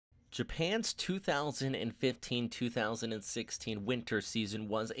Japan's 2015-2016 winter season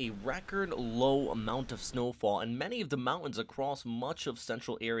was a record low amount of snowfall in many of the mountains across much of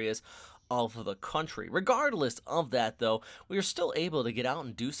central areas of the country. Regardless of that, though, we are still able to get out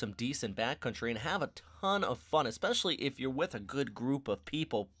and do some decent backcountry and have a ton of fun, especially if you're with a good group of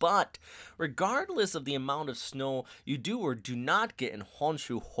people. But regardless of the amount of snow you do or do not get in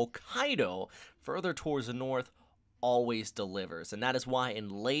Honshu, Hokkaido, further towards the north, always delivers. And that is why in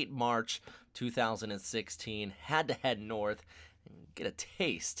late March 2016 had to head north and get a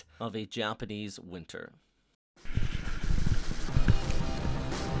taste of a Japanese winter.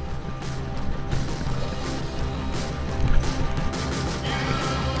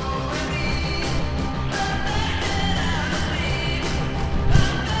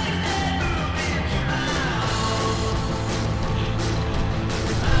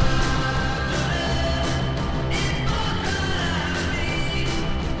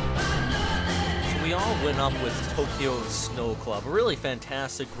 Went up with Tokyo Snow Club, a really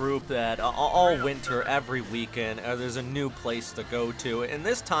fantastic group that all winter, every weekend, there's a new place to go to. And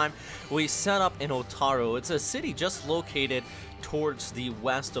this time, we set up in Otaru. It's a city just located towards the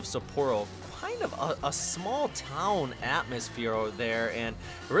west of Sapporo. Kind of a small town atmosphere there, and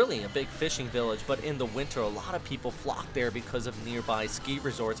really a big fishing village. But in the winter, a lot of people flock there because of nearby ski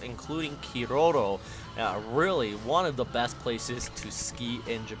resorts, including Kiroro. Really one of the best places to ski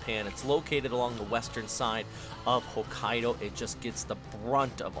in Japan. It's located along the western side of Hokkaido. It just gets the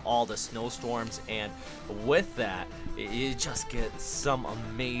brunt of all the snowstorms, and with that, you just get some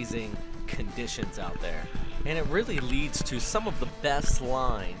amazing conditions out there. And it really leads to some of the best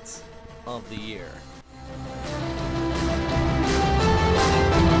lines of the year.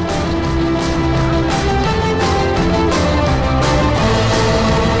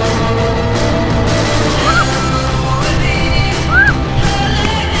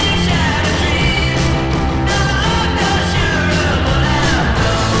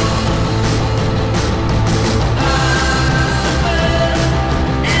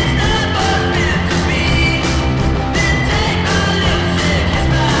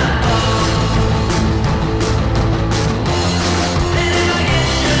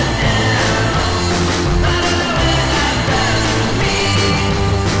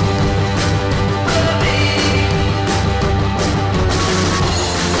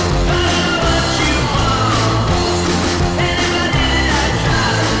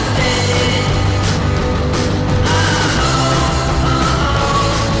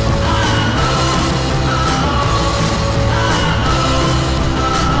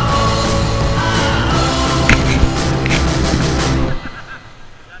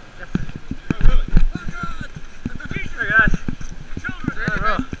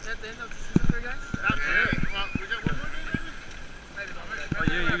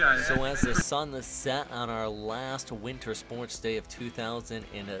 So as the sun set on our last winter sports day of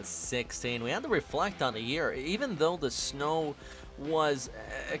 2016, we had to reflect on the year. Even though the snow was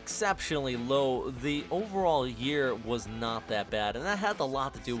exceptionally low, the overall year was not that bad, and that had a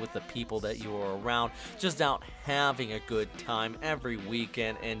lot to do with the people that you were around, just out having a good time every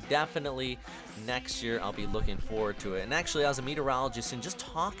weekend. And definitely next year I'll be looking forward to it. And actually, as a meteorologist and just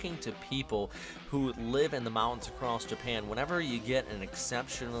talking to people who live in the mountains across Japan, whenever you get an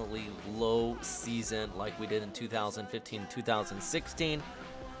exceptionally low season like we did in 2015 2016,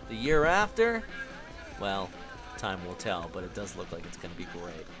 the year after, well, time will tell, but it does look like it's going to be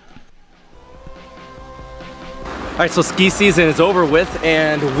great. All right, so ski season is over with,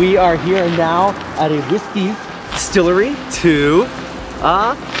 and we are here now at a whiskey distillery to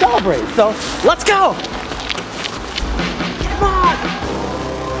celebrate. So let's go! Come on!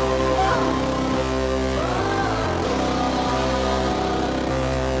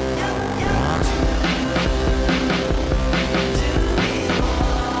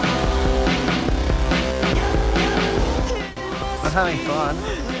 I'm having fun.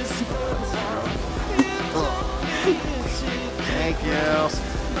 Thank you.